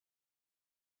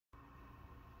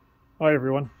Hi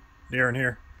everyone, Darren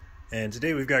here, and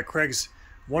today we've got Craig's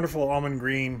wonderful Almond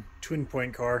Green twin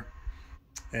point car,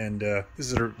 and this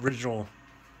is an original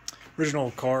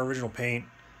car, original paint.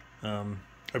 I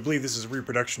believe this is a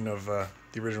reproduction of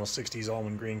the original 60s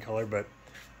Almond Green color, but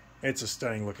it's a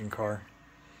stunning looking car.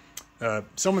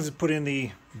 Someone's put in the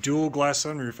dual glass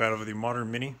sunroof out of the modern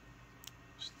Mini.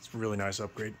 It's a really nice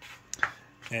upgrade.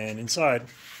 And inside,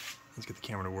 let's get the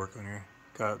camera to work on here.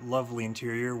 Got lovely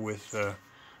interior with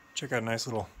check out a nice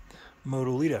little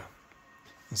Motolita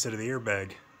instead of the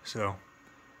airbag. So,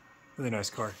 really nice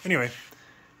car. Anyway,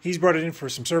 he's brought it in for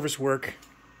some service work.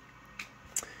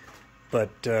 But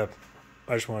I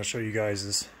just want to show you guys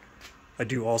this. I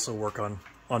do also work on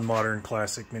modern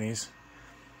classic Minis.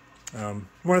 One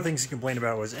of the things he complained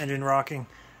about was engine rocking,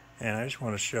 and I just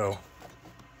want to show.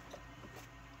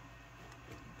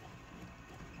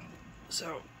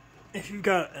 So, if you've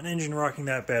got an engine rocking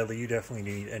that badly, you definitely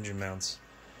need engine mounts.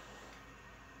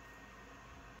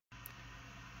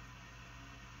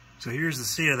 So here's the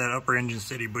state of that upper engine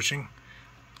steady bushing.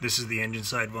 This is the engine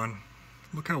side one.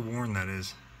 Look how worn that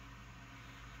is.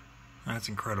 That's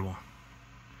incredible.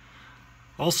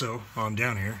 Also, while I'm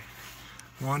down here,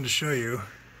 I wanted to show you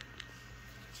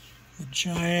the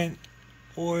giant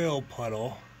oil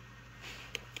puddle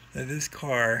that this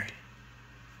car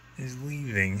is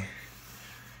leaving.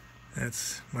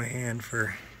 That's my hand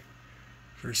for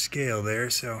scale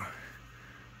there, so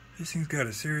this thing's got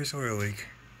a serious oil leak.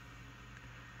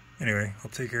 Anyway, I'll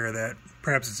take care of that.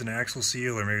 Perhaps it's an axle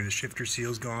seal, or maybe the shifter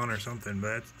seal's gone or something,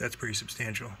 but that's pretty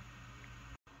substantial.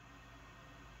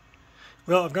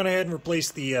 Well, I've gone ahead and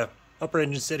replaced the upper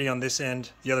engine steady on this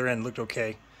end. The other end looked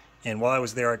okay. And while I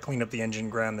was there, I cleaned up the engine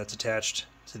ground that's attached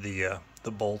to the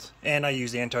bolt. And I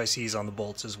used anti-seize on the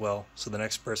bolts as well. So the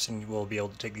next person will be able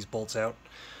to take these bolts out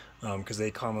because they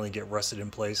commonly get rusted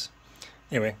in place.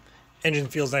 Anyway, engine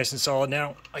feels nice and solid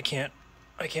now. I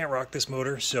can't rock this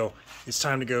motor, so it's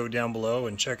time to go down below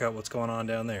and check out what's going on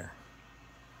down there.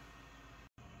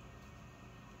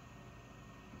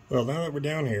 Well, now that we're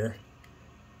down here,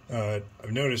 I've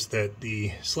noticed that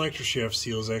the selector shaft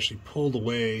seal is actually pulled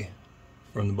away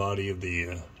from the body of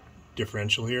the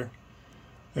differential here.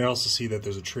 I also see that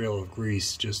there's a trail of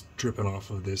grease just dripping off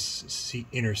of this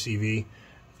inner CV,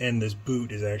 and this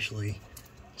boot is actually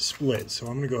split. So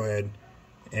I'm going to go ahead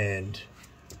and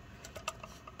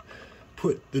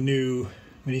put the new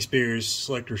Mini Spares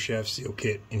selector shaft seal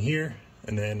kit in here,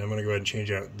 and then I'm going to go ahead and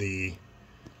change out the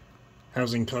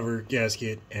housing cover,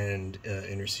 gasket, and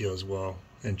inner seal as well,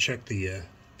 and check the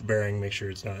bearing, make sure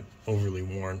it's not overly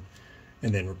worn,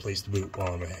 and then replace the boot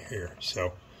while I'm here.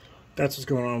 So that's what's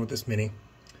going on with this Mini,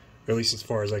 or at least as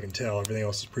far as I can tell. Everything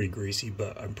else is pretty greasy,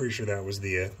 but I'm pretty sure that was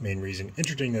the main reason.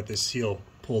 Interesting that this seal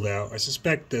pulled out. I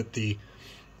suspect that the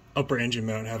upper engine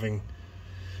mount having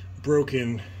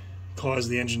broken caused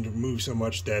the engine to move so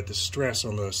much that the stress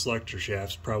on the selector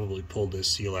shafts probably pulled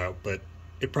this seal out, but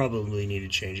it probably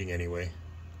needed changing anyway.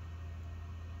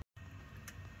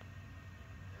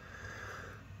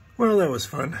 Well, that was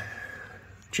fun.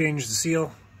 Changed the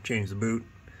seal, changed the boot,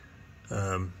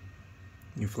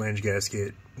 new flange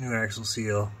gasket, new axle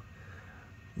seal,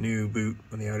 new boot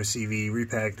on the outer CV,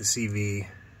 repacked the CV.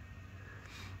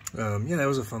 Yeah, that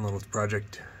was a fun little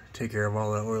project. Take care of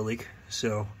all that oil leak.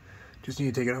 So just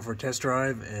need to take it out for a test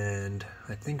drive, and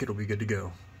I think it'll be good to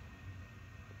go.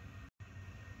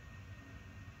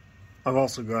 I've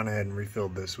also gone ahead and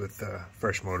refilled this with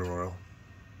fresh motor oil.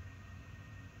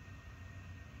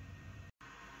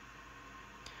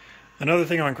 Another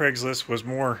thing on Craigslist was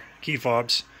more key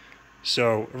fobs.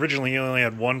 So originally he only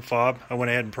had one fob. I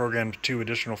went ahead and programmed 2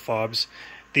 additional fobs.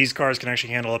 These cars can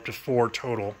actually handle up to 4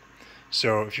 total.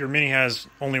 So if your Mini has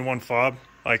only one fob,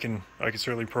 I can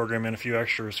certainly program in a few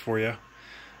extras for you,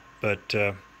 but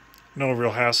no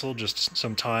real hassle, just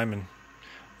some time and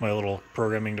my little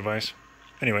programming device.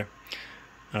 Anyway,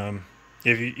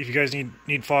 if you guys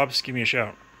need fobs, give me a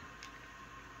shout.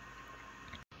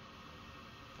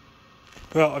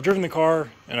 Well, I've driven the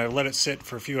car and I've let it sit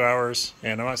for a few hours,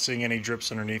 and I'm not seeing any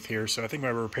drips underneath here, so I think my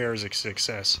repair is a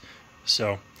success.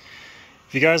 So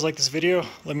if you guys like this video,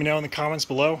 let me know in the comments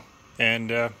below,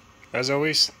 and as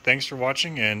always, thanks for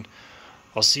watching, and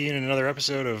I'll see you in another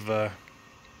episode of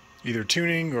either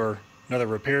tuning or another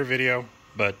repair video,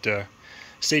 but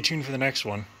stay tuned for the next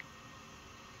one.